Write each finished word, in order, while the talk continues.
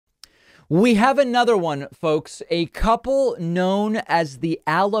We have another one, folks. A couple known as the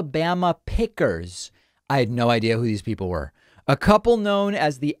Alabama Pickers. I had no idea who these people were. A couple known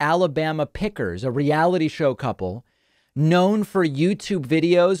as the Alabama Pickers, a reality show couple known for YouTube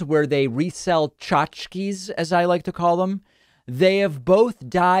videos where they resell tchotchkes, as I like to call them. They have both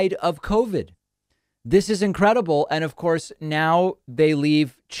died of COVID. This is incredible. And of course, now they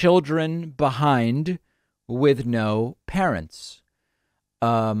leave children behind with no parents.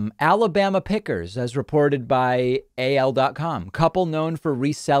 Alabama Pickers, as reported by AL.com, couple known for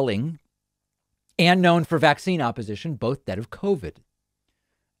reselling and known for vaccine opposition, both dead of COVID.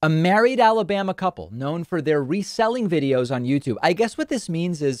 A married Alabama couple known for their reselling videos on YouTube. I guess what this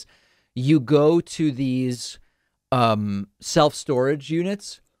means is you go to these self-storage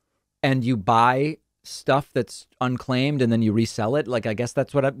units and you buy stuff that's unclaimed and then you resell it. Like, I guess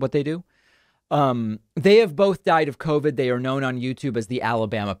that's what they do. They have both died of COVID. They are known on YouTube as the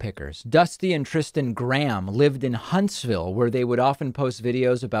Alabama Pickers. Dusty and Tristan Graham lived in Huntsville, where they would often post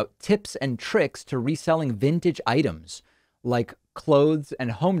videos about tips and tricks to reselling vintage items like clothes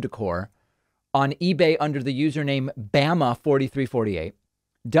and home decor on eBay under the username Bama4348.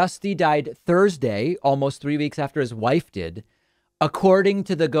 Dusty died Thursday, almost 3 weeks after his wife did, according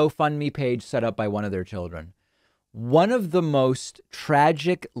to the GoFundMe page set up by one of their children. One of the most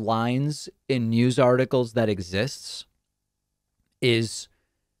tragic lines in news articles that exists is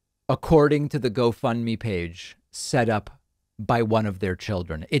according to the GoFundMe page set up by one of their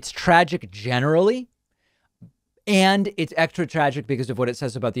children. It's tragic generally, and it's extra tragic because of what it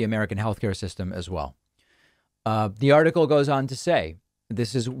says about the American healthcare system as well. The article goes on to say,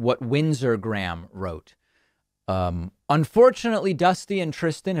 this is what Windsor Graham wrote. Unfortunately, Dusty and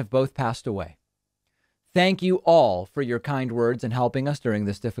Tristan have both passed away. Thank you all for your kind words and helping us during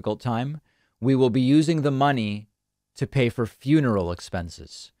this difficult time. We will be using the money to pay for funeral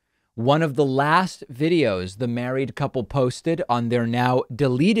expenses. One of the last videos the married couple posted on their now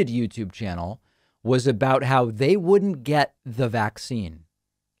deleted YouTube channel was about how they wouldn't get the vaccine.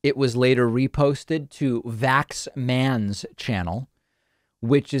 It was later reposted to Vax Man's channel,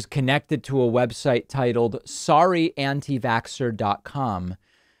 which is connected to a website titled SorryAntiVaxxer.com,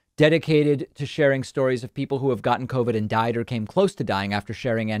 dedicated to sharing stories of people who have gotten COVID and died or came close to dying after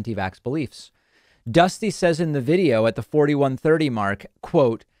sharing anti-vax beliefs. Dusty says in the video at the 4130 mark,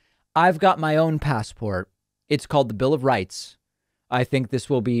 quote, "I've got my own passport. It's called the Bill of Rights. I think this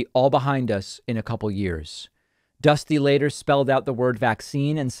will be all behind us in a couple years." Dusty later spelled out the word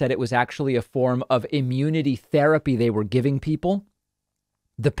vaccine and said it was actually a form of immunity therapy they were giving people.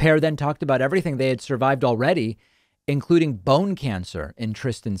 The pair then talked about everything they had survived already, including bone cancer in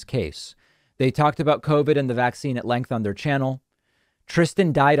Tristan's case. They talked about COVID and the vaccine at length on their channel.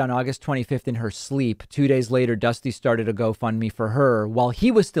 Tristan died on August 25th in her sleep. 2 days later, Dusty started a GoFundMe for her while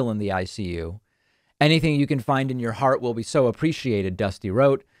he was still in the ICU. Anything you can find in your heart will be so appreciated, Dusty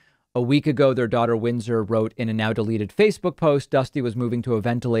wrote. A week ago, their daughter Windsor wrote in a now deleted Facebook post, Dusty was moving to a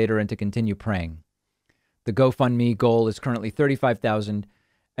ventilator and to continue praying. The GoFundMe goal is currently $35,000.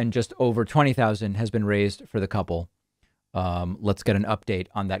 And just over $20,000 has been raised for the couple. Let's get an update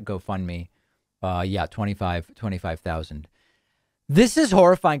on that GoFundMe. Yeah, 25,000. This is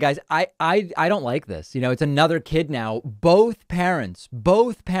horrifying, guys. I don't like this. You know, it's another kid now. Both parents,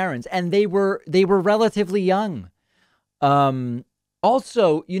 and they were relatively young.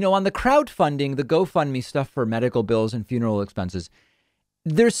 Also, you know, on the crowdfunding, the GoFundMe stuff for medical bills and funeral expenses,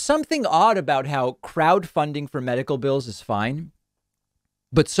 there's something odd about how crowdfunding for medical bills is fine,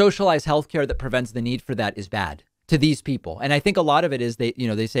 but socialized healthcare that prevents the need for that is bad to these people. And I think a lot of it is they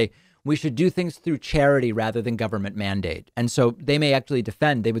say we should do things through charity rather than government mandate. And so they may actually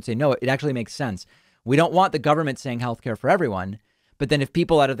defend. They would say, no, it actually makes sense. We don't want the government saying healthcare for everyone. But then if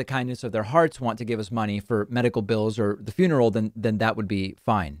people out of the kindness of their hearts want to give us money for medical bills or the funeral, then that would be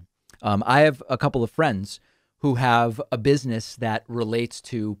fine. I have a couple of friends who have a business that relates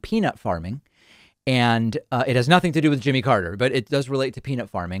to peanut farming. And it has nothing to do with Jimmy Carter, but it does relate to peanut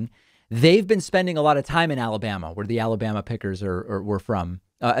farming. They've been spending a lot of time in Alabama, where the Alabama Pickers were from,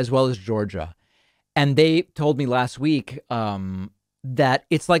 as well as Georgia. And they told me last week that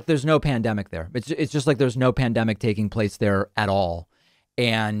it's like there's no pandemic there. It's just like there's no pandemic taking place there at all.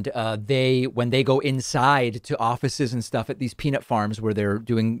 And when they go inside to offices and stuff at these peanut farms where they're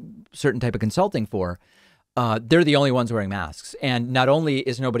doing certain type of consulting for, they're the only ones wearing masks. And not only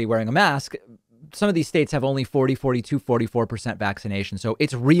is nobody wearing a mask, some of these states have only 40, 42, 44% vaccination. So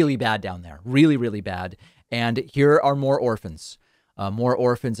it's really bad down there. Really, really bad. And here are more orphans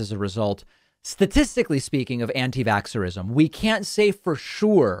as a result. Statistically speaking, of anti-vaxxerism, we can't say for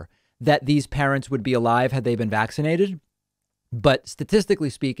sure that these parents would be alive had they been vaccinated. But statistically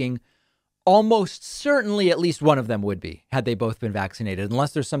speaking, almost certainly at least one of them would be had they both been vaccinated,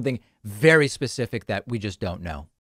 unless there's something very specific that we just don't know.